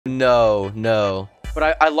No, no.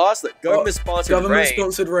 But I lost it.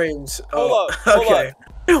 Government-sponsored rains. Hold up, okay.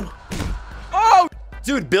 Oh!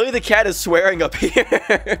 Dude, Billy the cat is swearing up here.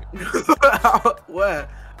 Where?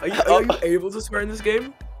 Are you able to swear in this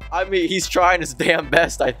game? I mean, he's trying his damn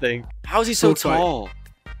best, I think. How is he so tall?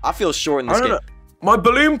 I feel short in this game. My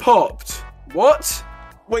balloon popped. What?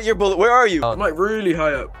 Wait, your balloon? Where are you? I'm like really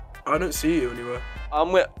high up. I don't see you anywhere.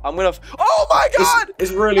 I'm gonna. Oh my God!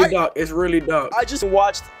 It's really dark. It's really dark. I just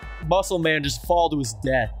watched Muscle Man just fall to his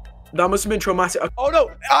death. That must have been traumatic. Oh no!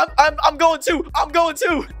 I'm going too. I'm going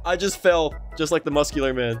too. I just fell, just like the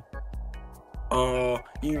muscular man. Oh,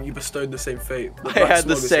 you bestowed the same fate. I had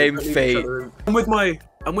the same fate. I'm with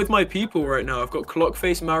my people right now. I've got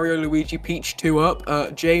Clockface, Mario, Luigi, Peach 2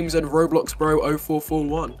 up, James and Roblox Bro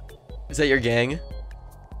 0441. Is that your gang?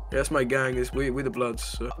 Yeah, that's my gang. We're the Bloods.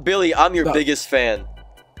 So. Billy, I'm your biggest fan.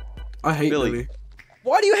 I hate Billy.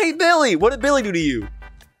 Why do you hate Billy? What did Billy do to you?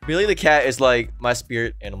 Billy the cat is like my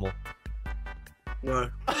spirit animal. No.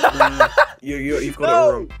 You've got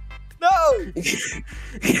it wrong. No!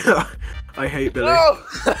 Yeah, I hate Billy. No!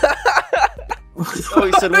 Oh,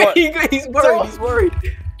 he said what? He's worried. He's worried.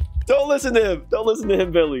 Don't listen to him. Don't listen to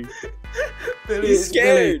him, Billy. He's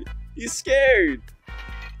scared. Billy. He's scared.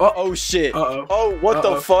 Oh shit. Oh, what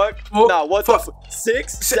the fuck? Nah, what the fuck?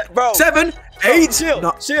 6? Bro. 7, 8. Chill.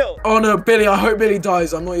 No. Chill. Oh no, Billy. I hope Billy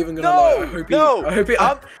dies. I'm not even gonna lie. I hope he.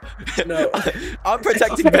 No. I'm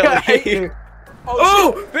protecting Billy.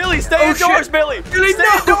 Oh, Billy, stay indoors, Billy. Billy, stay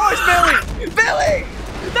indoors, Billy. Billy.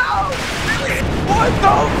 No. Billy. What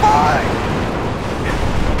the fuck?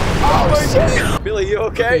 Oh shit. Billy, you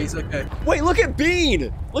okay? Okay, he's okay. Wait, look at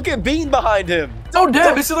Bean. Look at Bean behind him. Oh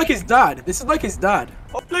damn, this is like his dad. This is like his dad.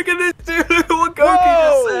 Look at this dude. What Goku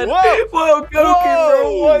just said. Whoa, Goku,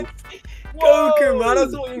 bro. What? Goku, man. I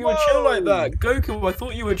thought you would chill like that. Goku, I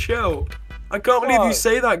thought you would chill. I can't believe you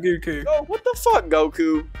say that, Goku. Oh, what the fuck,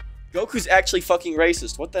 Goku? Goku's actually fucking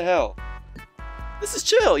racist. What the hell? This is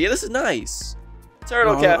chill. Yeah, this is nice.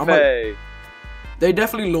 Turtle Cafe. They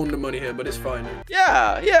definitely launder money here, but it's fine.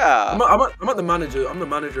 Yeah, yeah. I'm at the manager. I'm the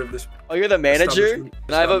manager of this. Oh, you're the manager?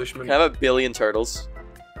 Can I have a billion turtles?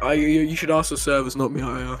 You should ask the servers, not me.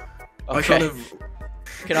 Okay. I kind of.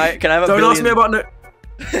 Can I have a Don't billion? ask me about no.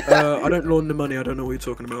 I don't launder money. I don't know what you're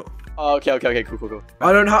talking about. Oh, okay, cool.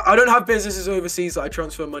 I don't have businesses overseas that I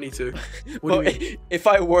transfer money to. What do you mean? If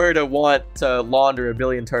I were to want to launder a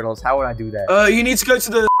billion turtles, how would I do that? You need to go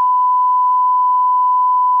to the.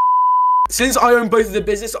 Since I own both of the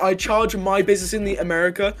business, I charge my business in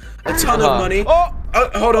America a ton of money. Oh,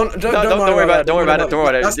 hold on. Don't worry about it. Don't worry about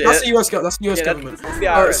it. That's the US government. That's the US government.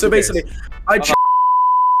 Alright, so basically,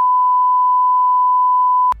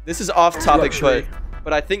 this is off topic,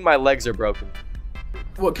 but I think my legs are broken.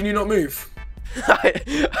 What? Can you not move?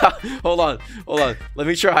 Hold on. Let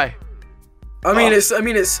me try. I mean, it's.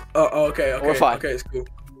 Okay. We're fine. Okay,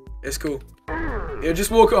 it's cool. Yeah,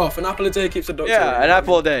 just walk it off. An apple a day keeps the doctor. Yeah, an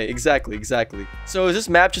apple a day. Exactly. So is this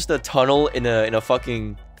map just a tunnel in a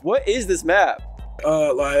fucking? What is this map?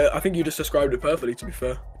 Like I think you just described it perfectly. To be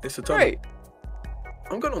fair, it's a tunnel. Right.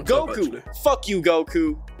 I'm going on top, Goku. actually. Fuck you,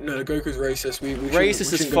 Goku. No, Goku's racist. We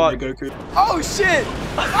racist as fuck. Goku. Oh shit!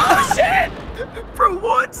 Oh shit! Bro,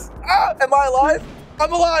 what? Ah, am I alive?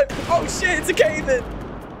 I'm alive. Oh shit! It's a cave-in.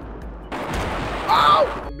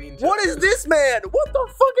 Oh! What is this, man? What the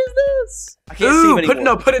fuck is this? I can't see him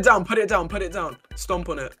anymore. Put it down. Stomp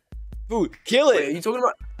on it. Dude, kill it. Wait, are you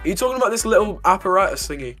talking about this little apparatus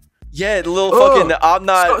thingy? Yeah, the little fucking. I'm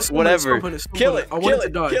not. Whatever. Kill it. I want it to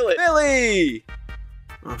die. Kill it. Billy.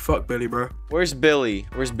 Oh fuck Billy, bro. Where's Billy?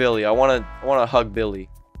 I wanna hug Billy.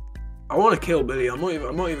 I wanna kill Billy. I'm not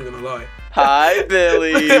even gonna lie. Hi,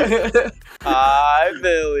 Billy. Hi,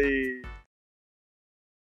 Billy.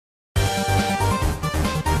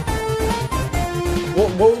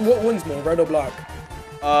 What wins more, red or black?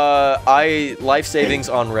 Life savings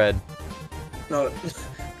on red. No,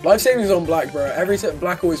 life savings on black, bro. Every set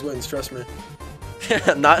black always wins. Trust me.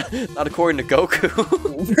 not according to Goku.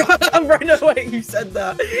 Right, no way you said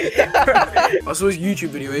that. I saw his YouTube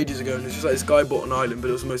video ages ago, and it's just like this guy bought an island, but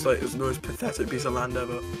it was the most pathetic piece of land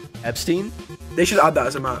ever. Epstein? They should add that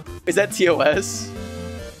as a map. Is that TOS?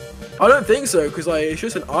 I don't think so, because like it's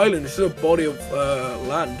just an island. It's just a body of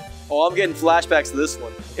land. Oh, I'm getting flashbacks to this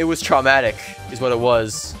one. It was traumatic, is what it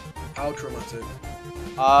was. How traumatic?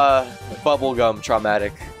 Bubblegum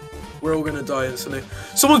traumatic. We're all gonna die instantly.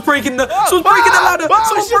 Someone's breaking the ladder!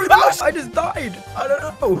 I just died! I don't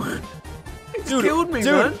know. It killed me,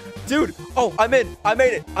 man. Dude! Oh, I made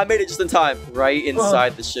it just in time. Right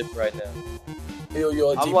inside the ship right now.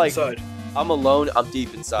 You're deep inside. I'm alone. I'm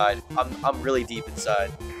deep inside. I'm really deep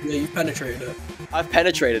inside. Yeah, you've penetrated it. I've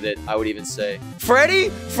penetrated it, I would even say. Freddy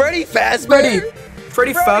Fazbear?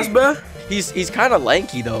 Freddy Fazbear? He's kind of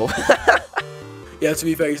lanky though. Yeah, to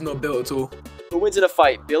be fair, he's not built at all. Who wins in a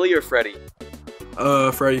fight, Billy or Freddy?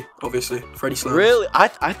 Freddy, obviously. Freddy slams. Really?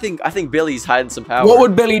 I think Billy's hiding some power. What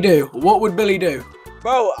would Billy do? What would Billy do?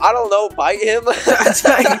 Bro, I don't know. Bite him?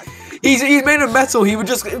 he's made of metal.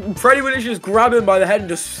 Freddy would just grab him by the head and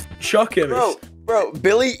just chuck him. Bro,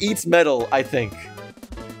 Billy eats metal, I think.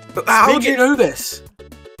 But how do you know this?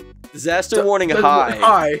 Disaster warning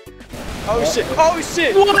high. Oh shit! Oh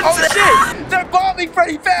shit! What? Oh shit! They're bombing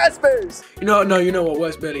Freddy Fazbear's! You know what?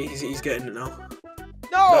 Where's Billy? He's getting it now.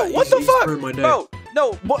 No, what the fuck? Bro,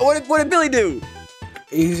 no, what did Billy do?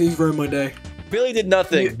 He's ruined my day. Billy did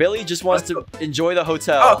nothing. Billy just wants to enjoy the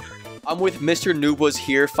hotel. Oh. I'm with Mr. Noob was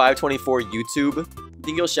here 524 YouTube.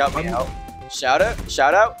 Think he'll shout me out? Shout out?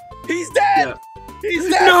 He's dead! Yeah. He's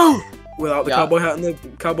dead! No! Without the cowboy hat and the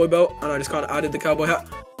cowboy belt, and I just kind of added the cowboy hat.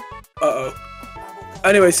 Uh-oh.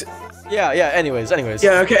 Anyways. Yeah, anyways.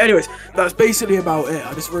 Yeah, okay, anyways. That's basically about it.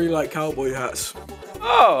 I just really like cowboy hats.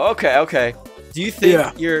 Oh, okay. Do you think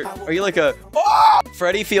are you like a... Oh!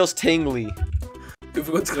 Freddy feels tingly. I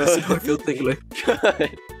feel tingly.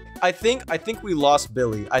 Good. I think we lost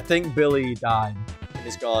Billy. I think Billy died and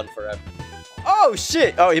is gone forever. Oh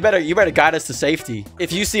shit! Oh, you better guide us to safety.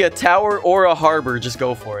 If you see a tower or a harbor, just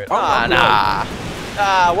go for it. Nah,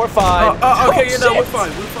 we're fine. Okay, we're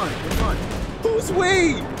fine. Who's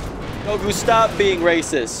we? Goku, stop being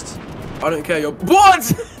racist. I don't care.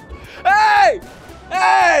 What?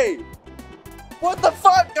 Hey! What the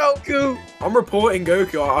fuck, Goku? I'm reporting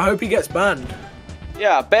Goku. I hope he gets banned.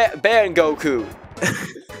 Yeah, ban Goku.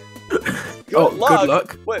 Good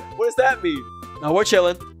luck. What does that mean? No, we're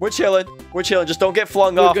chilling. Just don't get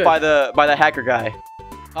flung off by the hacker guy.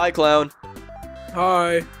 Hi, clown.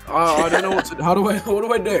 Hi. I don't know what to do. What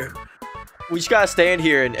do I do? We just gotta stand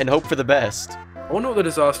here and hope for the best. I wonder what the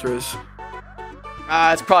disaster is.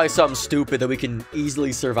 It's probably something stupid that we can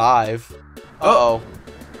easily survive. Uh-oh.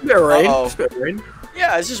 A bit of rain. It's a bit of rain.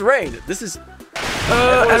 Yeah, it's just rain. This is...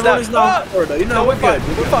 everyone is now in Florida. You know, we're fine.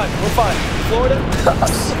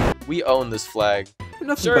 Florida. We own this flag.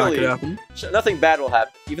 Nothing bad could happen. Nothing bad will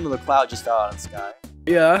happen, even though the cloud just fell out of the sky.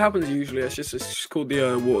 Yeah, that happens usually. It's just called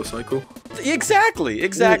the water cycle. Exactly.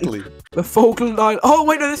 The Falkland Island. Oh,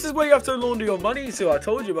 wait, no, this is where you have to launder your money to. I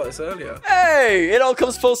told you about this earlier. Hey, it all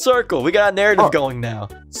comes full circle. We got a narrative going now.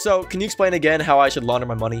 So, can you explain again how I should launder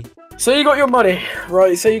my money? So you got your money,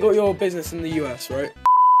 right? So you got your business in the US, right?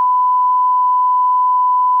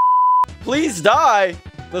 Please die.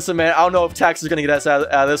 Listen, man, I don't know if tax is going to get us out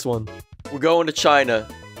of this one. We're going to China.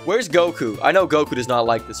 Where's Goku? I know Goku does not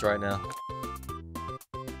like this right now.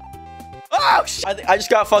 Oh, shit. I just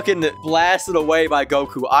got fucking blasted away by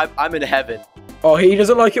Goku. I'm in heaven. Oh, he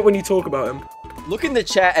doesn't like it when you talk about him. Look in the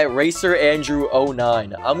chat at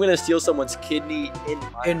RacerAndrew09. I'm going to steal someone's kidney in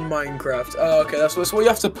Minecraft. Oh, okay. That's what you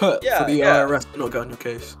have to put for the IRS to not go in your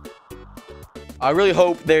case. I really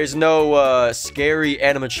hope there's no scary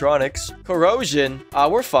animatronics. Corrosion.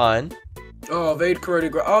 We're fine. Oh, evade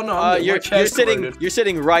corroded ground. Oh no, you're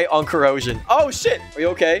sitting right on corrosion. Oh shit. Are you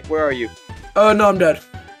okay? Where are you? Oh no, I'm dead.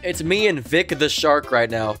 It's me and Vic the shark right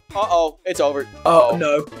now. Uh-oh, it's over. Oh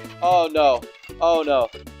no. Oh no.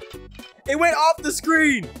 It went off the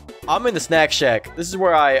screen. I'm in the snack shack. This is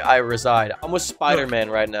where I reside. I'm with Spider-Man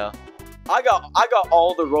right now. I got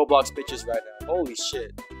all the Roblox bitches right now. Holy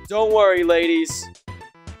shit. Don't worry, ladies.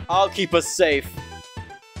 I'll keep us safe.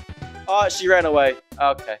 Oh, she ran away.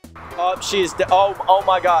 Okay. Oh, she's dead. Oh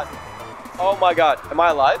my god. Oh my god. Am I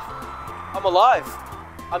alive? I'm alive.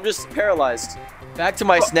 I'm just paralyzed. Back to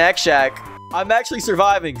my snack shack. I'm actually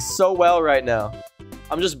surviving so well right now.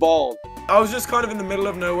 I'm just bald. I was just kind of in the middle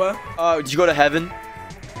of nowhere. Did you go to heaven?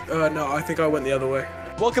 No, I think I went the other way.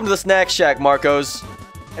 Welcome to the snack shack, Marcos.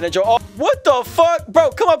 And enjoy. Oh, what the fuck?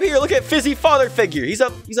 Bro, come up here. Look at Fizzy father figure. He's a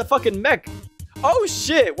fucking mech. Oh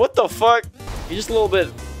shit. What the fuck? He's just a little bit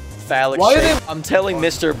phallic shape. I'm telling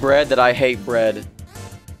Mr. Bread that I hate bread.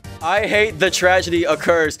 I hate the tragedy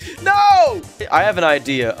occurs. No! I have an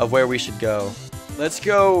idea of where we should go. Let's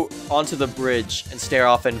go onto the bridge and stare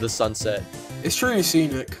off into the sunset. It's truly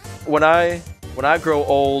scenic. When I grow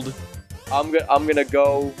old, I'm gonna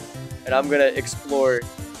go and I'm gonna explore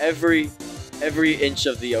every inch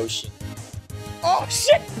of the ocean. Oh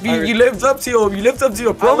shit! You lived up to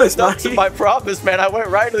your promise, man. I lived up to my promise, man. I went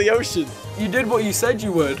right to the ocean. You did what you said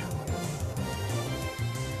you would.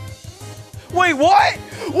 Wait, what?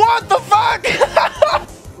 What the fuck?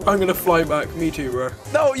 I'm gonna fly back. Me too, bro.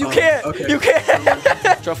 No, you can't. Okay. You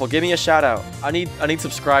can't. Truffle, give me a shout out. I need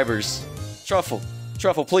subscribers. Truffle.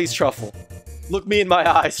 Truffle, please, Truffle. Look me in my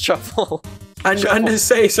eyes, Truffle. And just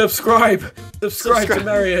say subscribe. Subscribe to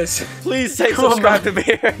Meyriers. Please say subscribe to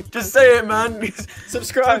Meyriers. Just say it, man.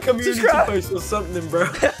 Subscribe. Community post or something, bro.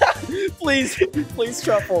 Please,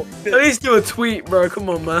 Truffle. At least do a tweet, bro. Come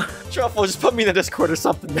on, man. Truffle, just put me in the Discord or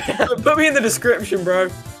something, man. Put me in the description, bro.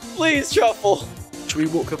 Please, Truffle. Should we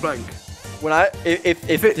walk the plank?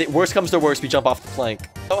 If worst comes to worst, we jump off the plank.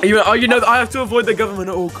 You know, I have to avoid the government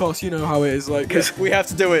at all costs. You know how it is, like. Yeah, we have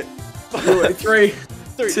to do it. 3,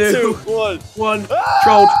 2, 1.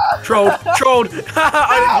 Trolled.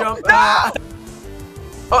 I didn't jump.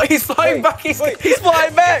 Oh, he's flying back. He's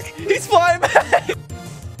flying back. He's flying back.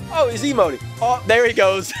 Oh, he's emoting. Oh, there he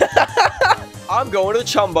goes. I'm going to the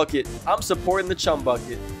chum bucket. I'm supporting the chum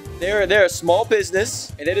bucket. They're a small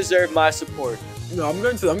business, and they deserve my support. No, I'm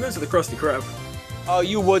going to the Krusty Krab. Oh,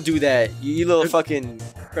 you would do that. You little fucking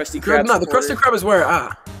Krusty Krab. No, the Krusty Krab is where it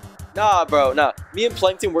at. Nah, bro, nah. Me and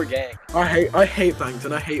Plankton, we're gang. I hate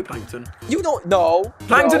Plankton. I hate Plankton. You don't know.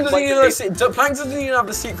 Plankton doesn't even have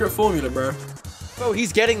the secret formula, bro. Bro,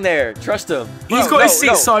 he's getting there. Trust him. He's got his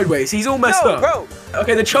seat sideways. He's all messed up. Bro.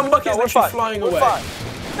 Okay, the chum bucket's actually flying away. Fine.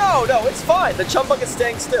 No, it's fine. The chum bucket's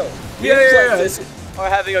staying still. Yeah. Are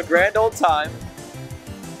having a grand old time.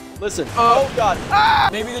 Listen. Oh God. Ah!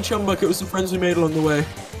 Maybe the chum bucket was some friends we made along the way.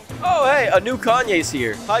 Oh hey, a new Kanye's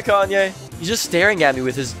here. Hi Kanye. He's just staring at me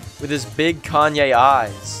with his big Kanye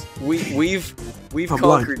eyes. We've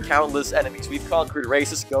conquered countless enemies. We've conquered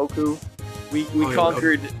racist Goku. We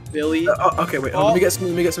conquered Billy. Okay, wait. Let me get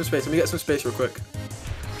some space. Let me get some space real quick.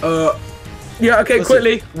 Yeah. Okay, listen,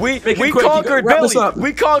 quickly. We conquered Billy.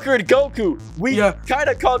 We conquered Goku. We kind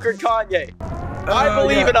of conquered Kanye. I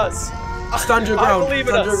believe in us. Stand your ground. I believe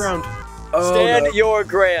in us. Stand your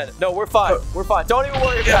ground. No, we're fine. We're fine. Don't even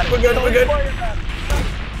worry about it. We're good.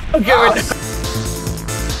 Okay, we're done.